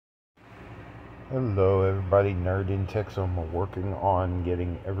Hello everybody, Nerd in Texoma, working on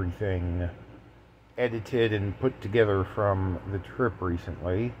getting everything edited and put together from the trip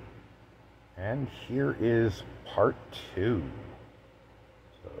recently. And here is part 2.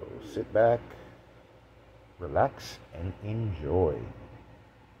 So sit back, relax, and enjoy.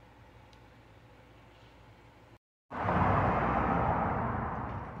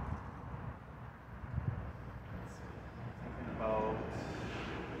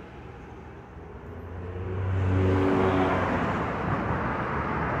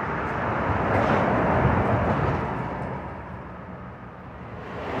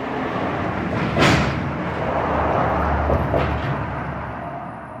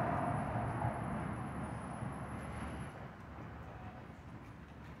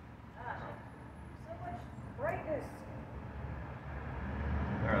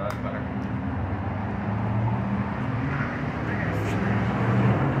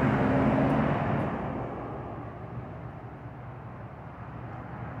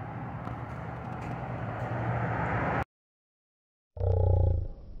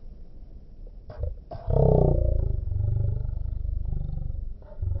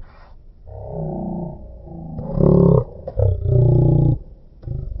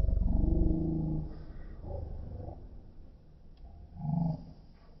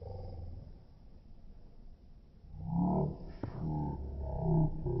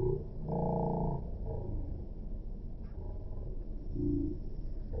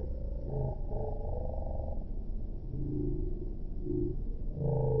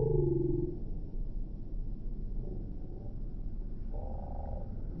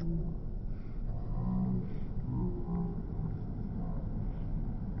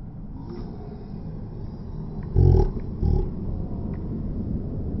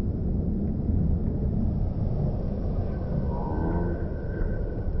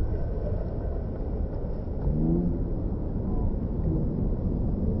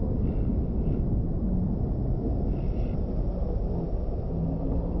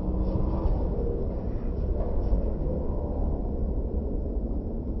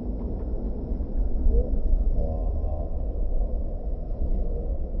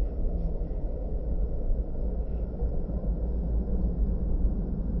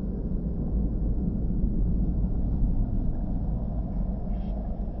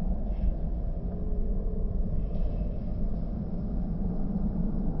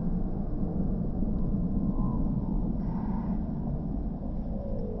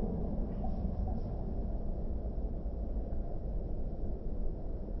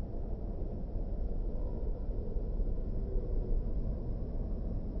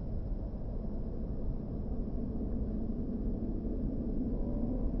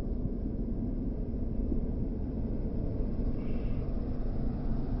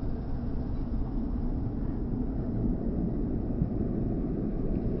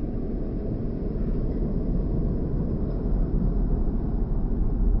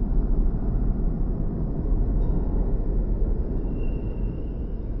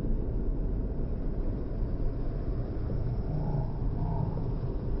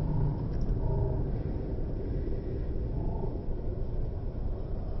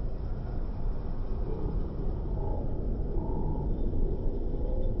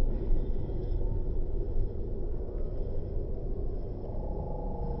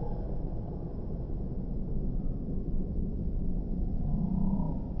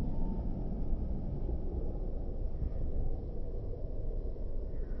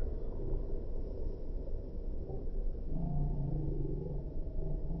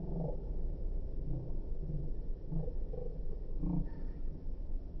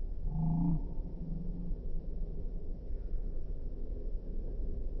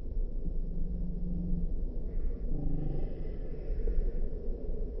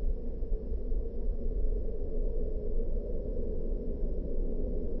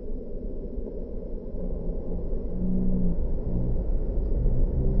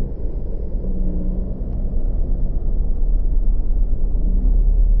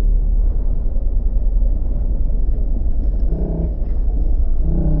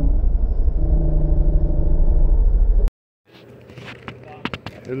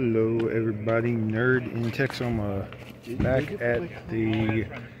 Hello everybody, Nerd in Texoma, back at the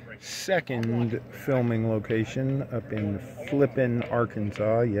second filming location up in Flippin,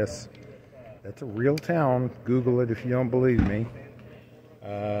 Arkansas. Yes, that's a real town. Google it if you don't believe me.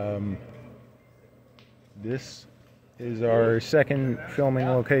 This is our second filming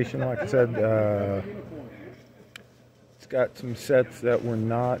location. Like I said, it's got some sets that were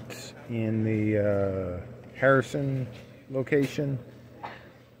not in the Harrison location.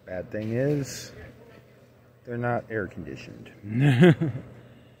 Bad thing is, they're not air conditioned. You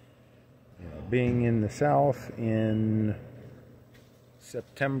know, being in the South in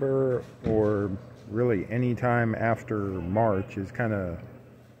September, or really any time after March, is kind of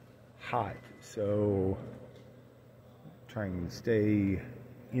hot, so trying to stay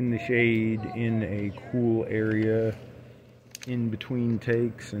in the shade in a cool area in between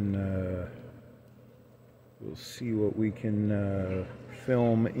takes, and we'll see what we can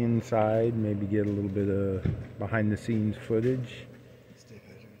film inside, maybe get a little bit of behind the scenes footage. Stay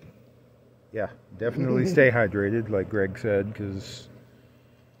hydrated. Yeah, definitely stay hydrated, like Greg said, because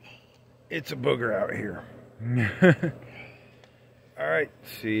it's a booger out here. Alright,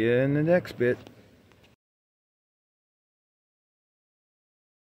 see you in the next bit.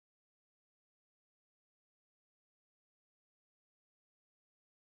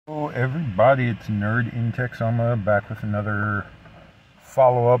 Hello everybody, it's Nerd in Texoma, back with another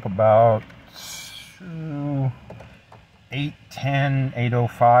follow-up about 8:10,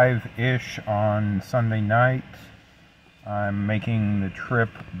 8:05-ish on Sunday night. I'm making the trip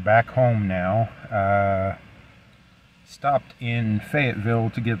back home now. Stopped in Fayetteville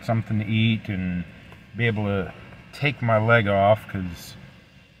to get something to eat and be able to take my leg off, because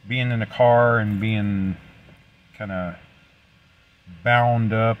being in a car and being kind of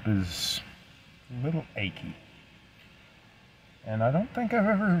bound up is a little achy. And I don't think I've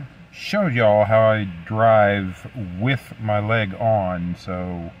ever showed y'all how I drive with my leg on,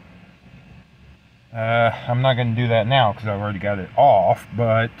 so I'm not going to do that now because I've already got it off,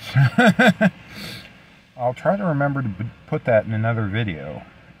 but I'll try to remember to put that in another video.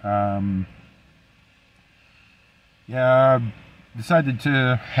 Yeah, I decided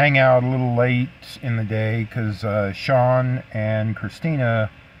to hang out a little late in the day because Sean and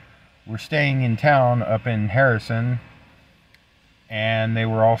Christina were staying in town up in Harrison, and they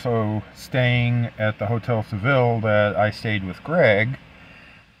were also staying at the Hotel Seville that I stayed with Greg,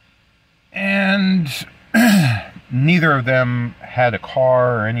 and neither of them had a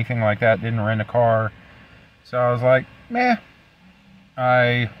car or anything like that, didn't rent a car. So I was like, meh.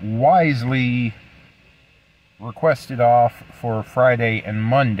 I wisely requested off for Friday and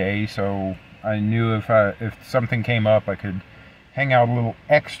Monday, so I knew if something came up, I could hang out a little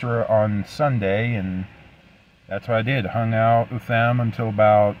extra on Sunday, and that's what I did. Hung out with them until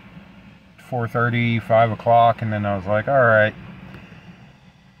about 4:30, 5 o'clock, and then I was like, alright,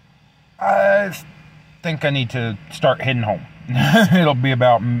 I think I need to start heading home. It'll be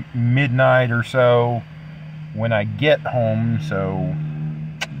about midnight or so when I get home, so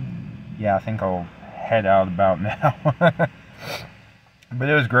yeah, I think I'll head out about now. But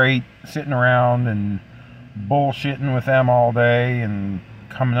it was great sitting around and bullshitting with them all day and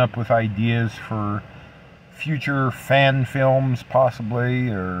coming up with ideas for future fan films possibly,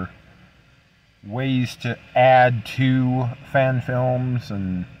 or ways to add to fan films,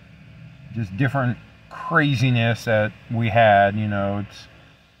 and just different craziness that we had. You know, it's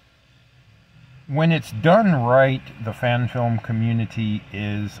when it's done right, the fan film community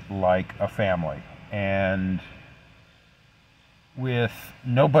is like a family. And with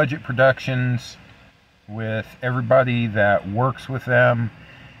no budget productions, with everybody that works with them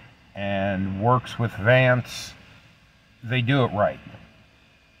and works with Vance, they do it right.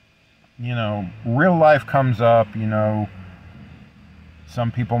 You know, real life comes up, you know,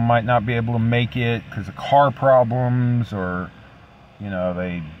 some people might not be able to make it because of car problems, or, you know,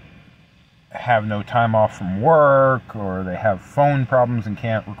 they have no time off from work, or they have phone problems and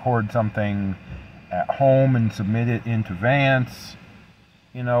can't record something at home and submit it into Vance.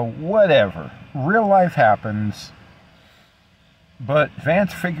 You know, whatever. Real life happens, but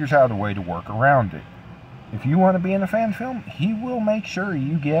Vance figures out a way to work around it. If you want to be in a fan film, he will make sure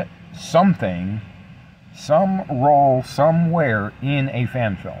you get something, some role somewhere in a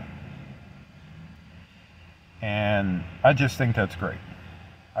fan film. And I just think that's great.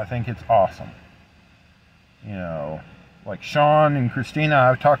 I think it's awesome. You know, like Sean and Christina,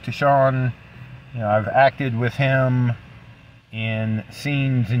 I've talked to Sean, you know, I've acted with him in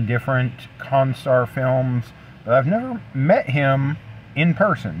scenes in different Constar films, but I've never met him in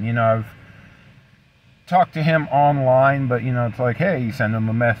person. You know, I've talked to him online, but, you know, it's like, hey, you send him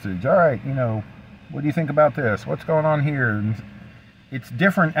a message. All right, you know, what do you think about this? What's going on here? And it's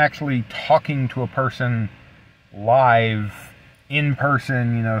different actually talking to a person live, in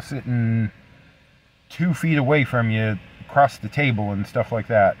person, you know, sitting 2 feet away from you across the table and stuff like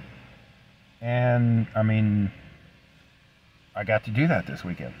that. And, I mean, I got to do that this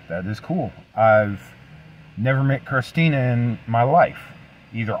weekend. That is cool. I've never met Christina in my life,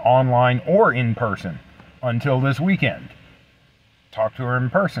 either online or in person, until this weekend. Talked to her in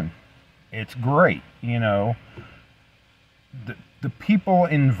person. it's great, you know. The people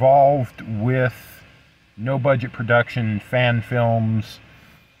involved with no budget production, fan films,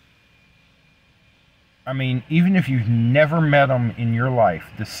 I mean, even if you've never met them in your life,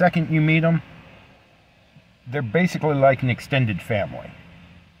 the second you meet them, they're basically like an extended family.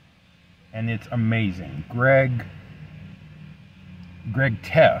 And it's amazing. Greg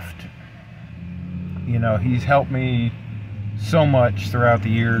Teft, you know, he's helped me so much throughout the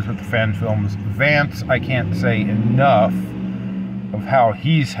years with the fan films. Vance, I can't say enough of how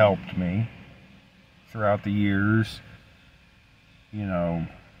he's helped me throughout the years. You know,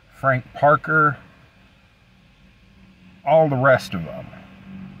 Frank Parker, all the rest of them.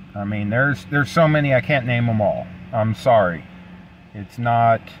 I mean, there's so many, I can't name them all. I'm sorry. It's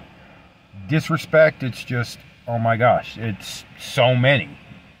not disrespect, it's just, oh my gosh, it's so many.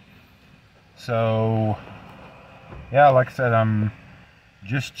 So, yeah, like I said, I'm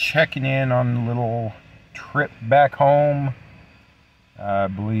just checking in on the little trip back home. I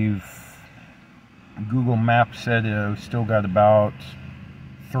believe Google Maps said it still got about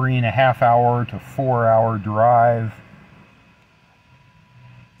 3.5 hour to 4 hour drive.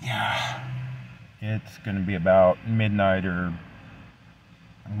 Yeah, it's going to be about midnight or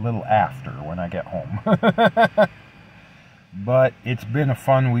a little after when I get home. But it's been a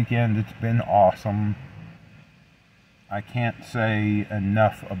fun weekend. It's been awesome. I can't say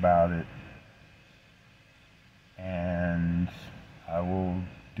enough about it. And I will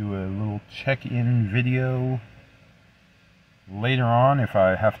do a little check-in video later on if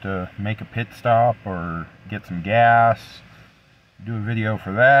I have to make a pit stop or get some gas. Do a video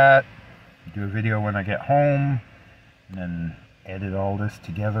for that. Do a video when I get home. And then edit all this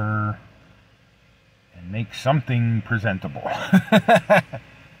together and make something presentable.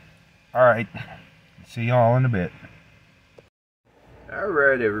 Alright, see y'all in a bit.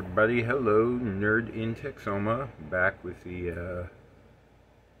 Alright everybody, hello, Nerd in Texoma, back with the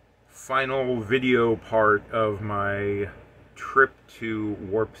final video part of my trip to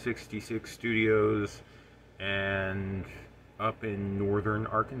Warp 66 Studios and up in northern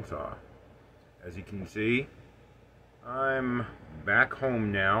Arkansas. As you can see, I'm back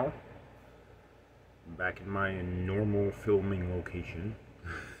home now, back in my normal filming location.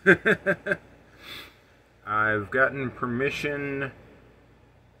 I've gotten permission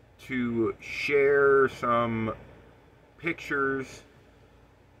to share some pictures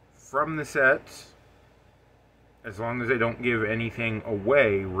from the sets, as long as they don't give anything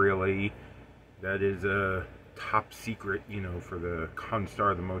away, really. That is a top secret, you know, for the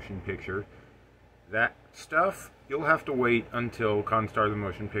Constar the Motion Picture. That stuff, you'll have to wait until Constar the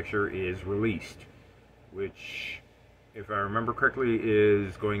Motion Picture is released, which, if I remember correctly,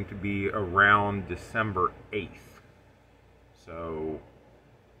 is going to be around December 8th. So,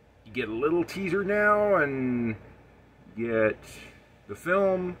 you get a little teaser now, and get the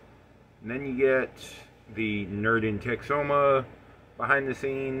film, and then you get the Nerd in Texoma behind the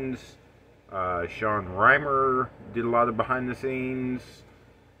scenes. Sean Reimer did a lot of behind the scenes.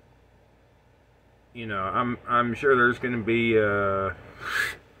 You know, I'm sure there's going to be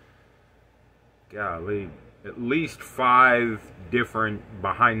golly, at least 5 different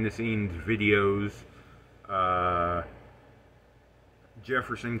behind the scenes videos.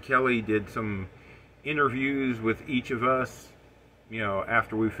 Jefferson Kelly did some interviews with each of us, you know,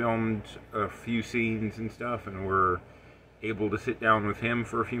 after we filmed a few scenes and stuff, and we're able to sit down with him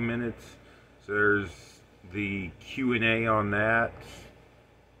for a few minutes. So there's the Q&A on that.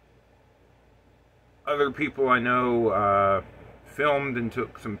 Other people I know filmed and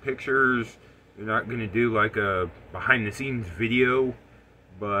took some pictures. They're not going to do like a behind the scenes video,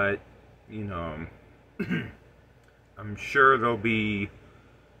 but, you know, I'm sure they'll be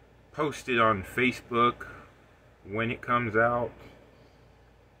posted on Facebook when it comes out.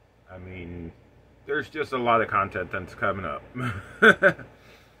 I mean, there's just a lot of content that's coming up.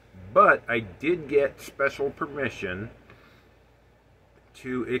 But I did get special permission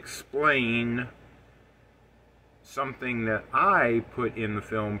to explain something that I put in the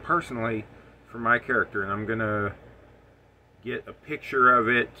film personally for my character, and I'm gonna get a picture of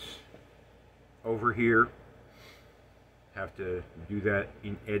it over here. Have to do that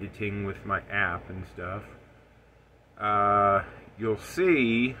in editing with my app and stuff. You'll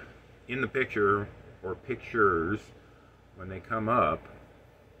see in the picture, or pictures when they come up,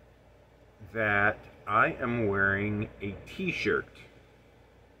 that I am wearing a t-shirt.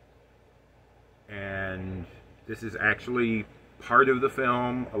 And this is actually part of the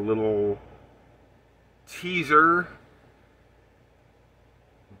film, a little teaser,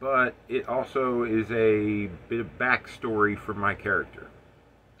 but it also is a bit of backstory for my character.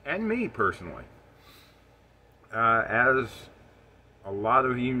 and me personally. As a lot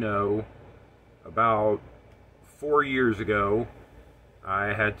of you know, about 4 years ago, I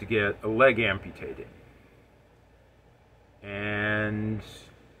had to get a leg amputated. And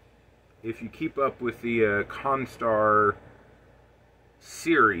if you keep up with the Constar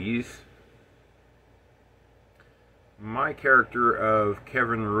series, my character of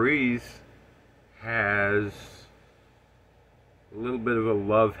Kevin Ruiz has a little bit of a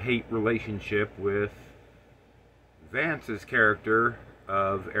love-hate relationship with Vance's character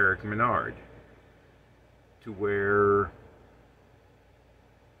of Eric Menard, to where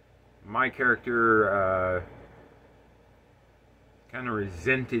my character kind of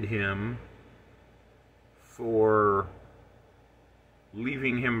resented him for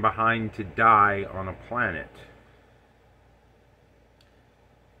leaving him behind to die on a planet.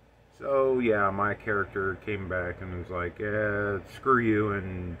 So yeah, my character came back and was like, screw you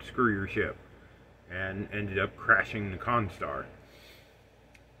and screw your ship, and ended up crashing the Constar.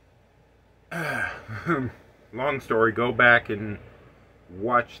 Long story, go back and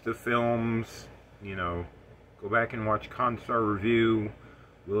watch the films, you know, go back and watch Constar Review.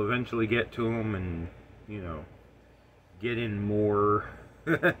 We'll eventually get to them and, you know, get in more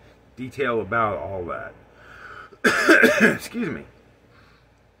detail about all that. Excuse me.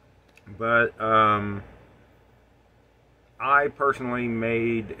 But I personally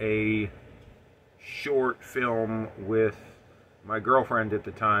made a short film with my girlfriend at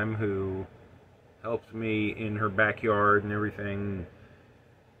the time, who helped me in her backyard and everything.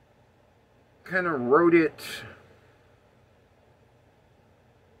 Kind of wrote it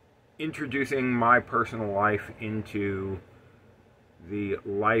introducing my personal life into the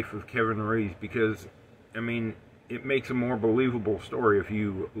life of Kevin Ruiz, because, I mean, it makes a more believable story if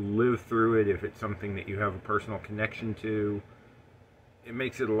you live through it, if it's something that you have a personal connection to. It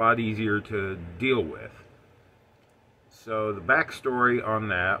makes it a lot easier to deal with. So the backstory on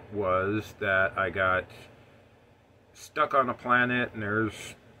that was that I got stuck on a planet, and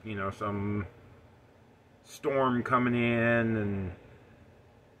there's, you know, some storm coming in, and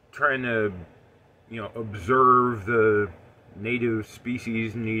trying to, you know, observe the native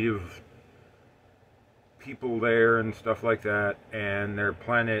species, native people there and stuff like that. And their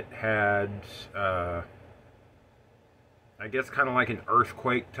planet had, I guess, kind of like an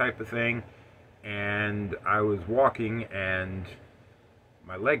earthquake type of thing. And I was walking, and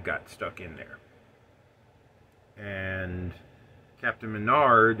my leg got stuck in there. And Captain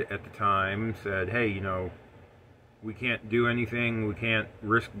Menard at the time said, hey, you know, we can't do anything. We can't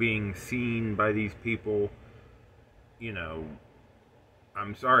risk being seen by these people. You know,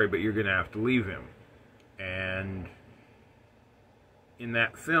 I'm sorry, but you're going to have to leave him. And in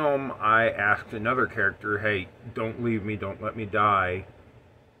that film, I asked another character, hey, don't leave me, don't let me die.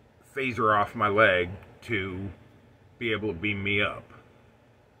 Phaser off my leg to be able to beam me up.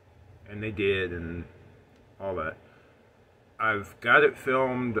 And they did, and all that. I've got it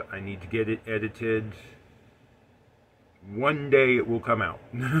filmed. I need to get it edited. One day it will come out.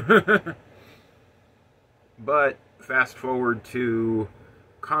 But fast forward to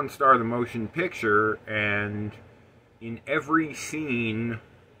Constar the motion picture, and in every scene,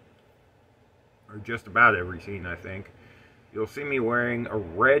 or just about every scene, I think, you'll see me wearing a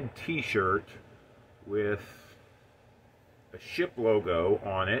red t-shirt with a ship logo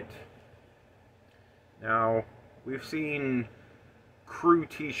on it. Now, we've seen crew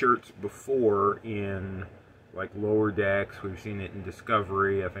t-shirts before in, like, Lower Decks. We've seen it in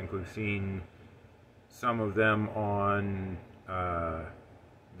Discovery. I think we've seen some of them on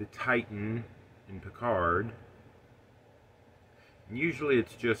the Titan in Picard. And usually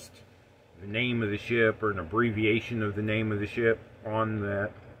it's just the name of the ship or an abbreviation of the name of the ship on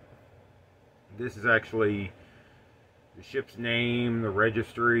that. This is actually the ship's name, the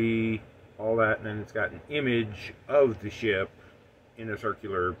registry, all that, and then it's got an image of the ship in a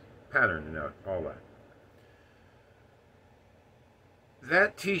circular pattern and all that.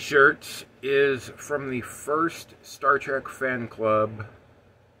 That t-shirt is from the first Star Trek fan club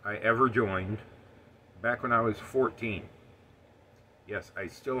I ever joined, back when I was 14. Yes, I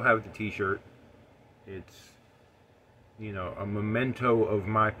still have the t-shirt. It's, you know, a memento of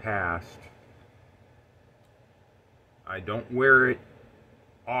my past. I don't wear it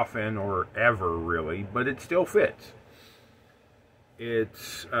often or ever, really, but it still fits.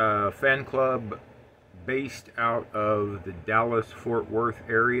 It's a fan club based out of the Dallas-Fort Worth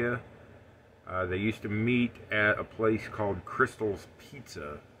area. They used to meet at a place called Crystal's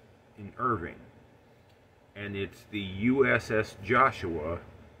Pizza in Irving. And it's the USS Joshua,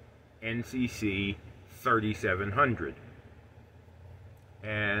 NCC 3700.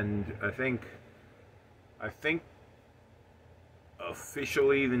 And I think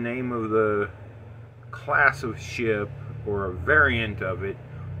officially the name of the class of ship, or a variant of it,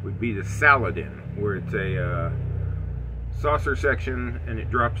 would be the Saladin, where it's a saucer section and it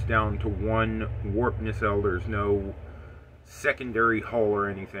drops down to 1 warp nacelle. There's no secondary hull or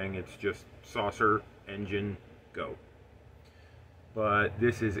anything, it's just saucer, engine, go. But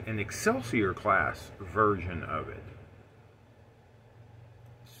this is an Excelsior class version of it,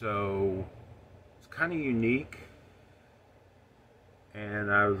 so it's kind of unique.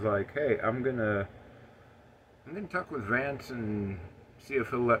 And I was like, hey, I'm gonna talk with Vance and see if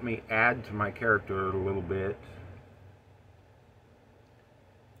he'll let me add to my character a little bit.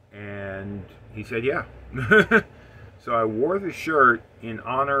 And he said yeah. So I wore the shirt in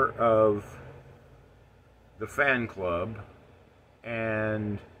honor of the fan club,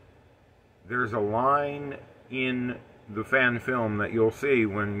 and there's a line in the fan film that you'll see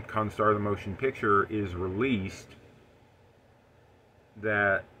when Constar the Motion Picture is released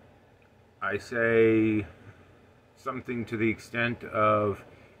that I say something to the extent of,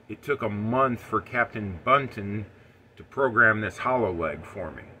 it took a month for Captain Bunton to program this HoloLeg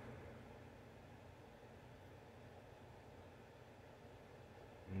for me.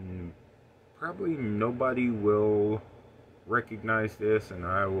 Probably nobody will recognize this, and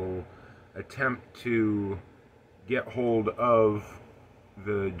I will attempt to get hold of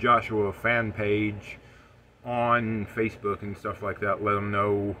the Joshua fan page on Facebook and stuff like that, let them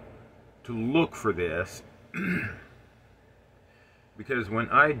know to look for this. Because when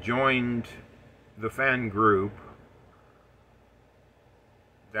I joined the fan group,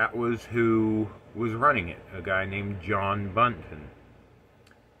 that was who was running it, a guy named John Bunton.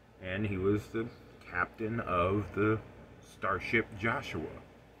 And he was the captain of the Starship Joshua.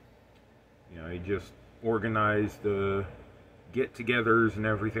 You know, he just organized the get-togethers and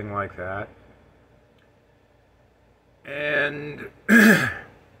everything like that. And I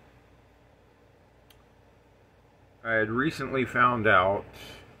had recently found out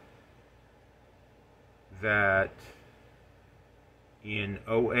that in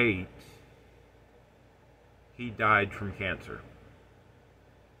 2008 he died from cancer.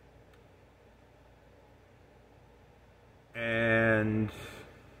 And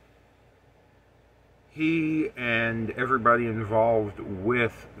he and everybody involved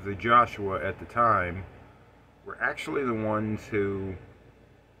with the Joshua at the time were actually the ones who,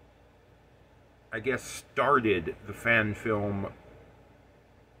 I guess, started the fan film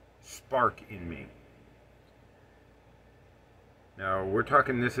spark in me. Now, we're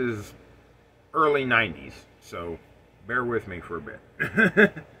talking, this is early 90s, so bear with me for a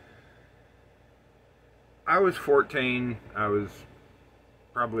bit. I was 14. I was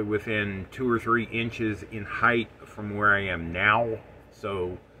probably within 2 or 3 inches in height from where I am now,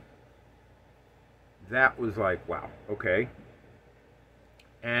 so that was like, wow, okay.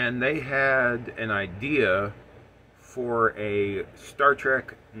 And they had an idea for a Star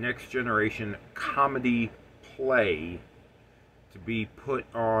Trek Next Generation comedy play to be put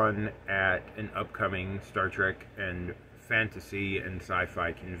on at an upcoming Star Trek and fantasy and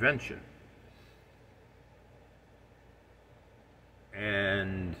sci-fi convention.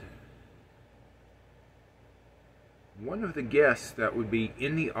 And one of the guests that would be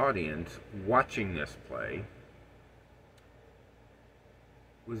in the audience watching this play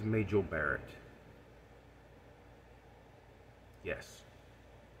was Majel Barrett. Yes.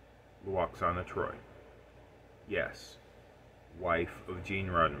 Luoxana Troy. Yes. Wife of Gene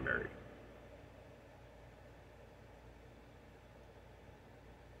Roddenberry.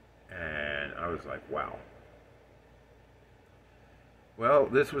 And I was like, wow. Well,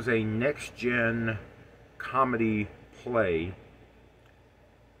 this was a next-gen comedy play,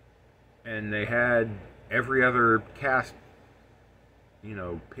 and they had every other cast, you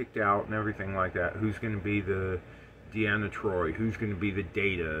know, picked out and everything like that. Who's going to be the Deanna Troi? Who's going to be the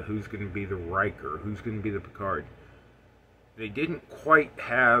Data? Who's going to be the Riker? Who's going to be the Picard? They didn't quite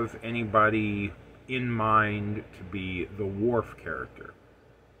have anybody in mind to be the Worf character.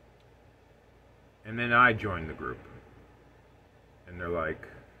 And then I joined the group. And they're like,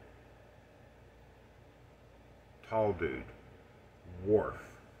 tall dude, Worf.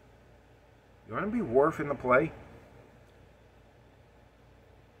 You want to be Worf in the play?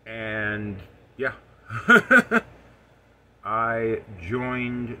 And yeah, I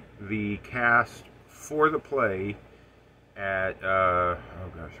joined the cast for the play at, oh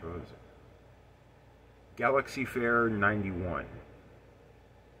gosh, what was it? Galaxy Fair 91.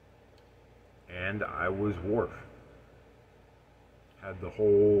 And I was Worf. Had the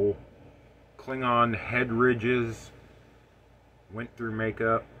whole Klingon head ridges, went through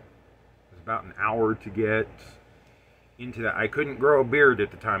makeup. It was about an hour to get into that. I couldn't grow a beard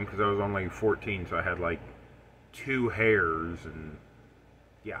at the time because I was only 14, so I had like 2 hairs, and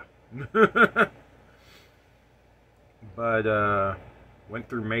yeah. But went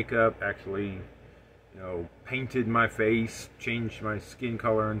through makeup, actually, painted my face, changed my skin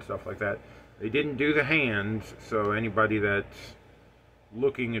color and stuff like that. They didn't do the hands, so anybody that's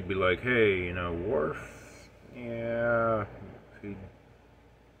looking would be like, hey, Worf, yeah, he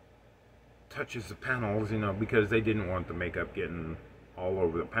touches the panels, because they didn't want the makeup getting all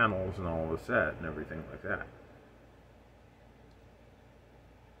over the panels and all the set and everything like that.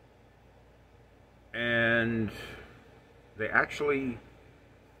 And they actually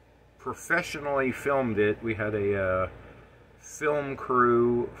professionally filmed it. We had a film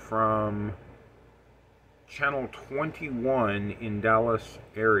crew from Channel 21 in Dallas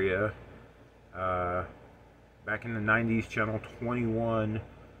area. Back in the 90s, Channel 21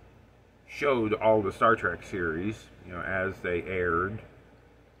 showed all the Star Trek series, as they aired.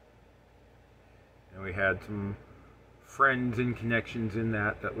 And we had some friends and connections in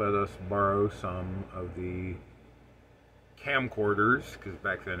that let us borrow some of the camcorders, because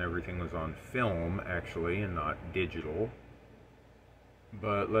back then everything was on film, actually, and not digital.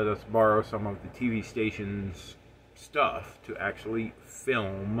 But let us borrow some of the TV station's stuff to actually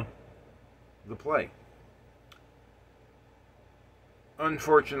film the play.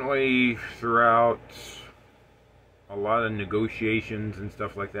 Unfortunately, throughout a lot of negotiations and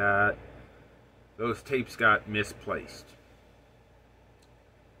stuff like that, those tapes got misplaced.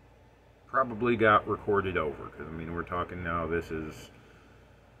 Probably got recorded over, because we're talking now, this is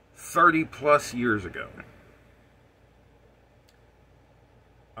 30 plus years ago.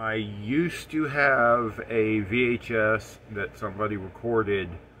 I used to have a VHS that somebody recorded,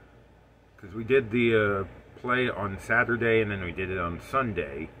 because we did the play on Saturday and then we did it on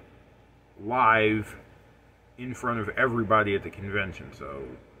Sunday, live in front of everybody at the convention, so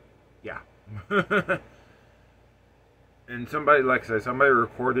yeah. And somebody, like I said, somebody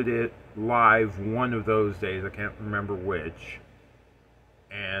recorded it live one of those days, I can't remember which,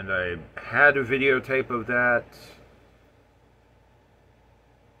 and I had a videotape of that.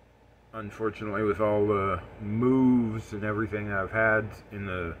 Unfortunately, with all the moves and everything I've had in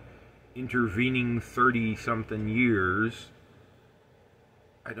the intervening 30-something years,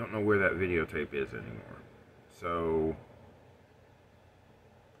 I don't know where that videotape is anymore. So,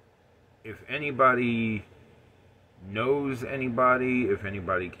 if anybody knows anybody, if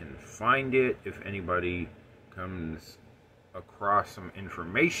anybody can find it, if anybody comes across some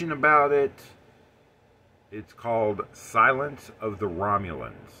information about it, it's called Silence of the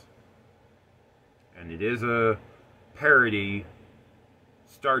Romulans. And it is a parody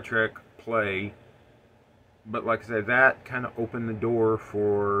Star Trek play, but like I said, that kind of opened the door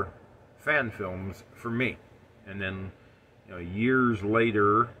for fan films for me. And then, years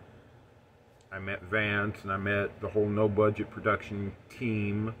later, I met Vance, and I met the whole no-budget production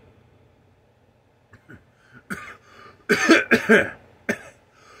team.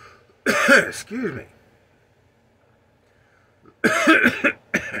 Excuse me.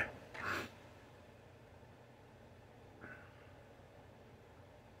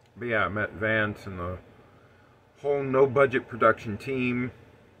 But yeah, I met Vance and the whole no-budget production team.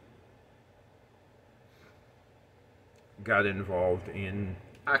 Got involved in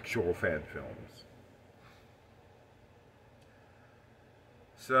actual fan films.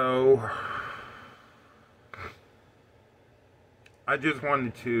 So, I just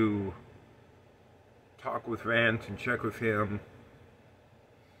wanted to talk with Vance and check with him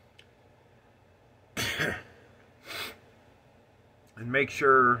and make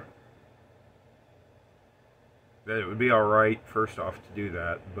sure that it would be alright, first off, to do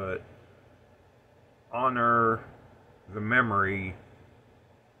that, but honor the memory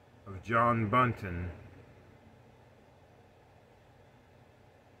of John Bunton,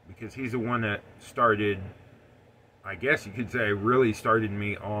 because he's the one that started, I guess you could say, really started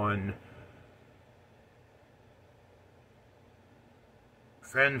me on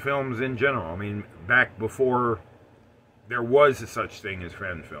fan films in general. Back before there was a such thing as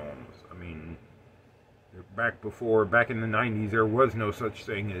fan films. Back in the 90s, there was no such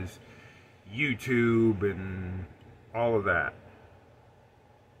thing as YouTube and all of that.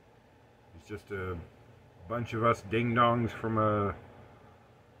 It's just a bunch of us ding-dongs from a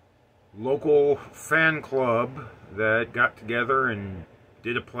local fan club that got together and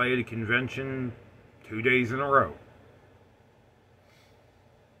did a play at a convention 2 days in a row.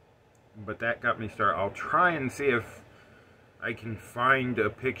 But that got me started. I'll try and see if I can find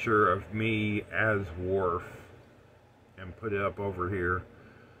a picture of me as Worf and put it up over here.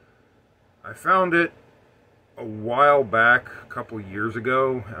 I found it a while back, a couple years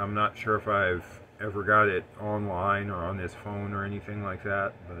ago. I'm not sure if I've ever got it online or on this phone or anything like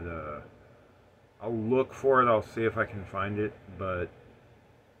that, but I'll look for it. I'll see if I can find it. But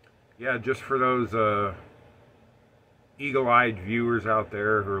yeah, just for those eagle-eyed viewers out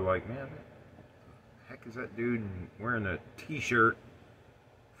there who are like, man, what the heck is that dude wearing a t-shirt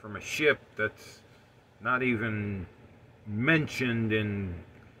from a ship that's not even mentioned in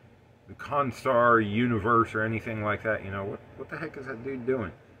the Constar universe or anything like that? You know, what the heck is that dude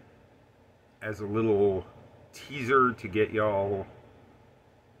doing? As a little teaser to get y'all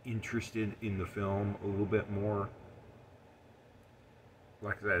interested in the film a little bit more.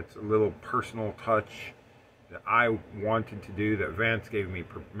 Like I said, it's a little personal touch that I wanted to do, that Vance gave me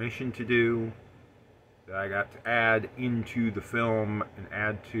permission to do, that I got to add into the film and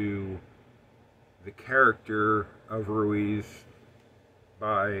add to the character of Ruiz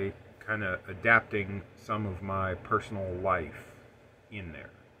by kind of adapting some of my personal life in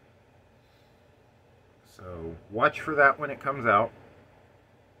there. So watch for that when it comes out.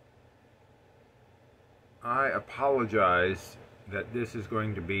 I apologize that this is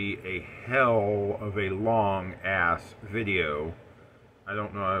going to be a hell of a long ass video. I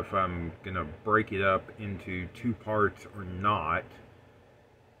don't know if I'm gonna break it up into 2 parts or not.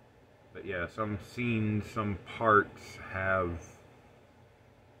 But yeah, some scenes, some parts have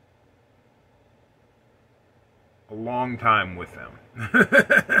a long time with them.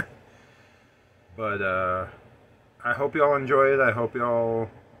 But I hope y'all enjoy it. I hope y'all,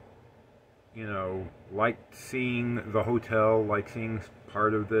 you know, liked seeing the hotel, like seeing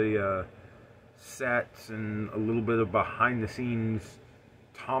part of the sets and a little bit of behind the scenes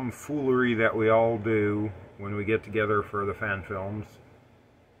tomfoolery that we all do when we get together for the fan films.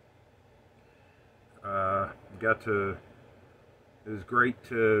 It was great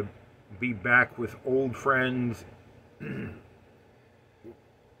to be back with old friends, and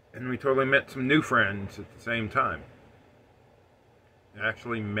we totally met some new friends at the same time. I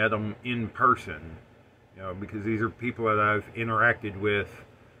actually met them in person, you know, because these are people that I've interacted with,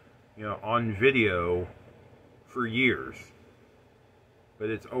 you know, on video for years. But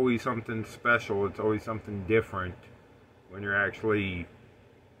it's always something special, it's always something different when you're actually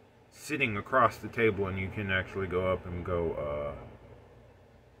sitting across the table and you can actually go up and go,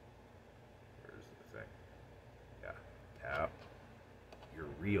 here's the thing. Yeah, tap. You're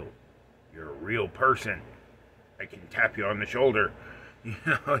real. You're a real person. I can tap you on the shoulder. You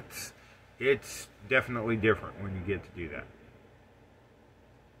know, it's definitely different when you get to do that.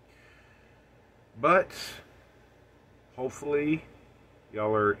 But hopefully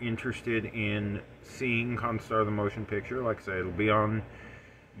y'all are interested in seeing Constar the motion picture. Like I say, it'll be on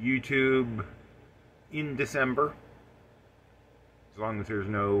YouTube in December, as long as there's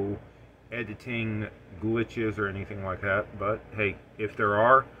no editing glitches or anything like that. But hey, if there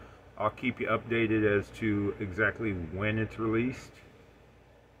are, I'll keep you updated as to exactly when it's released.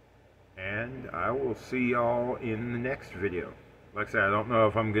 And I will see y'all in the next video. Like I said, I don't know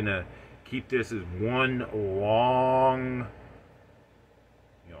if I'm gonna keep this as one long,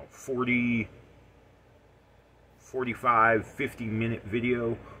 you know, 40, 45, 50-minute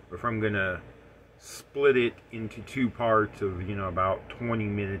video, or if I'm gonna split it into 2 parts of, you know, about 20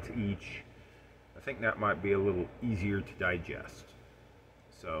 minutes each. I think that might be a little easier to digest.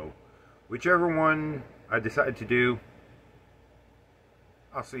 So, whichever one I decide to do,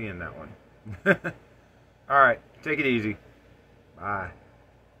 I'll see you in that one. Alright, take it easy. Bye.